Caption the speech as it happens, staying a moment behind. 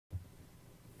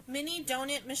mini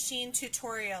donut machine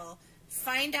tutorial.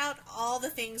 Find out all the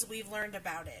things we've learned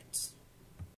about it.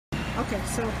 Okay,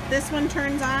 so this one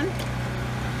turns on.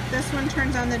 This one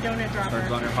turns on the donut dropper.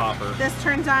 Turns on your hopper. This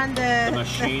turns on the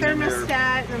machine, the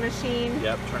thermostat, the machine.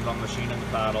 Yep, turns on the machine and the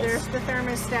paddles. There's the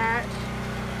thermostat.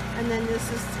 And then this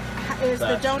is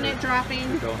the donut dropping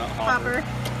donut hopper.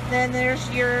 Then there's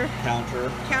your counter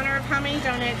of how many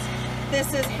donuts.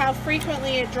 This is how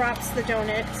frequently it drops the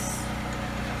donuts.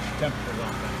 Temperature's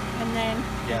on. And then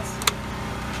yes.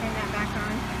 Turn that back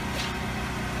on.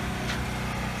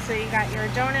 So you got your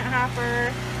donut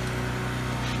hopper.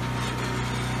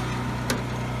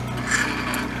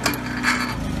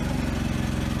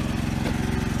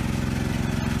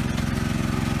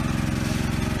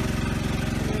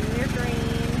 And then your green.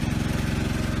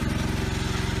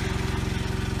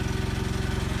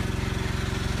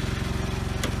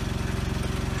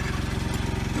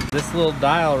 This little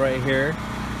dial right here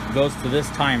goes to this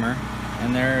timer,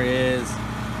 and there is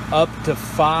up to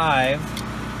 5.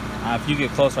 If you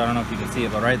get closer, I don't know if you can see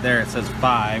it, but right there it says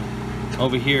 5.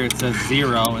 Over here it says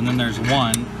 0, and then there's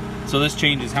 1. So this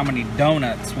changes how many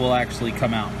donuts will actually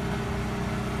come out.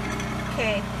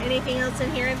 Okay, anything else in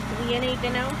here that you need to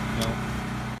know? No.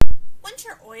 Once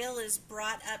your oil is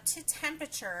brought up to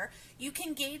temperature, you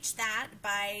can gauge that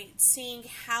by seeing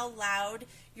how loud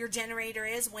your generator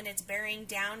is when it's bearing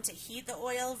down to heat the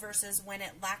oil versus when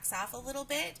it lacks off a little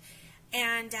bit.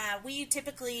 And we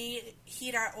typically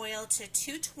heat our oil to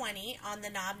 220 on the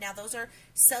knob. Now those are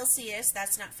Celsius,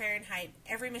 that's not Fahrenheit.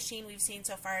 Every machine we've seen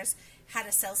so far has had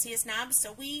a Celsius knob,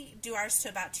 so we do ours to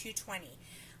about 220.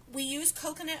 We use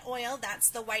coconut oil, that's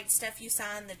the white stuff you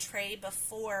saw in the tray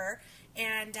before,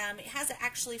 and it has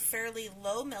actually fairly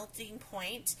low melting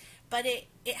point, but it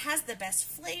has the best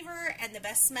flavor and the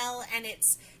best smell, and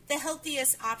it's the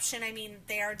healthiest option. I mean,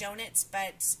 they are donuts,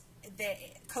 but the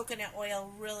coconut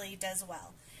oil really does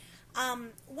well.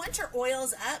 Once your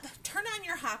oil's up, turn on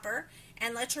your hopper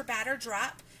and let your batter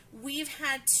drop. We've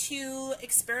had to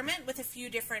experiment with a few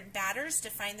different batters to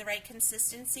find the right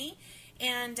consistency,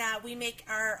 and we make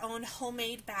our own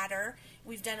homemade batter.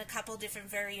 We've done a couple different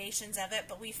variations of it,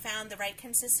 but we found the right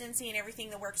consistency and everything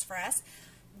that works for us.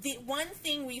 The one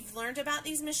thing we've learned about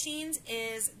these machines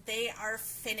is they are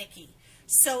finicky.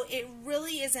 So it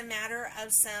really is a matter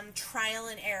of some trial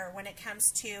and error when it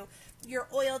comes to your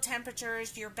oil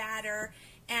temperatures, your batter,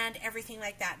 and everything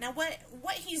like that. Now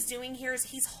what he's doing here is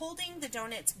he's holding the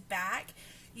donuts back.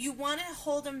 You want to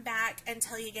hold them back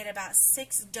until you get about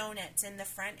 6 donuts in the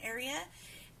front area.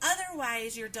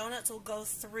 Otherwise, your donuts will go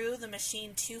through the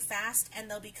machine too fast and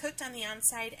they'll be cooked on the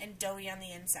outside and doughy on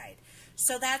the inside.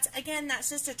 So that's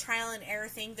just a trial and error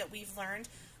thing that we've learned.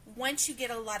 Once you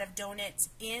get a lot of donuts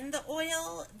in the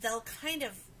oil, they'll kind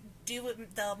of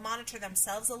they'll monitor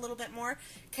themselves a little bit more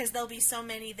because there'll be so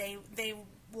many they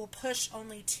will push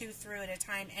only 2 through at a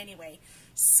time anyway.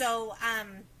 So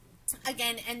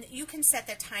again, and you can set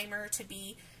the timer to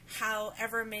be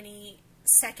however many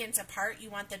seconds apart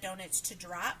you want the donuts to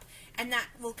drop, and that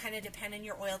will kind of depend on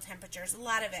your oil temperatures. A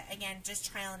lot of it, again,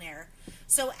 just trial and error.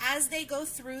 So as they go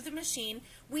through the machine,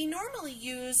 we normally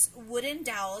use wooden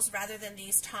dowels rather than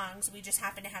these tongs. We just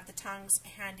happen to have the tongs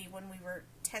handy when we were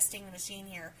testing the machine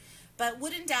here. But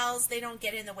wooden dowels, they don't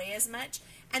get in the way as much,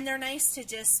 and they're nice to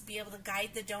just be able to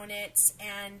guide the donuts,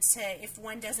 and if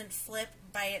one doesn't flip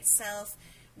by itself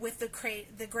with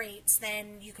the grates,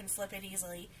 then you can flip it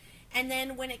easily. And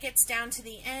then when it gets down to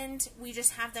the end, we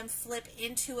just have them flip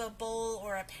into a bowl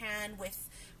or a pan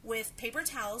with paper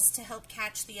towels to help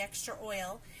catch the extra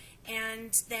oil.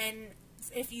 And then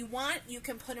if you want, you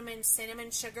can put them in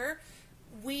cinnamon sugar.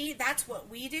 That's what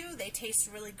we do. They taste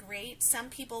really great. Some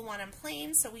people want them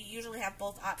plain, so we usually have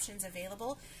both options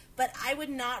available. But I would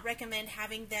not recommend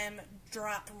having them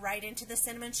drop right into the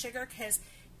cinnamon sugar because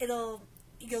you'll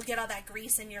get all that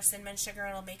grease in your cinnamon sugar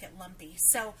and it'll make it lumpy.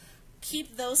 So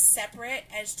keep those separate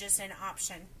as just an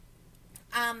option.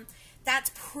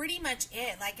 That's pretty much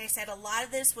it. Like I said, a lot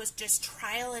of this was just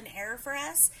trial and error for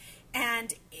us,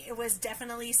 and it was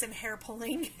definitely some hair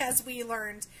pulling as we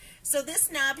learned. So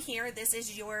this knob here, this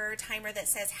is your timer that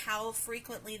says how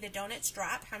frequently the donuts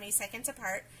drop, how many seconds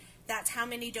apart. That's how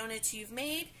many donuts you've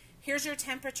made. Here's your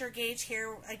temperature gauge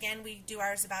here. Again, we do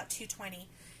ours about 220.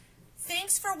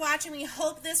 Thanks for watching. We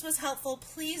hope this was helpful.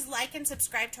 Please like and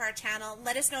subscribe to our channel.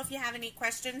 Let us know if you have any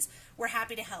questions. We're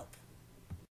happy to help.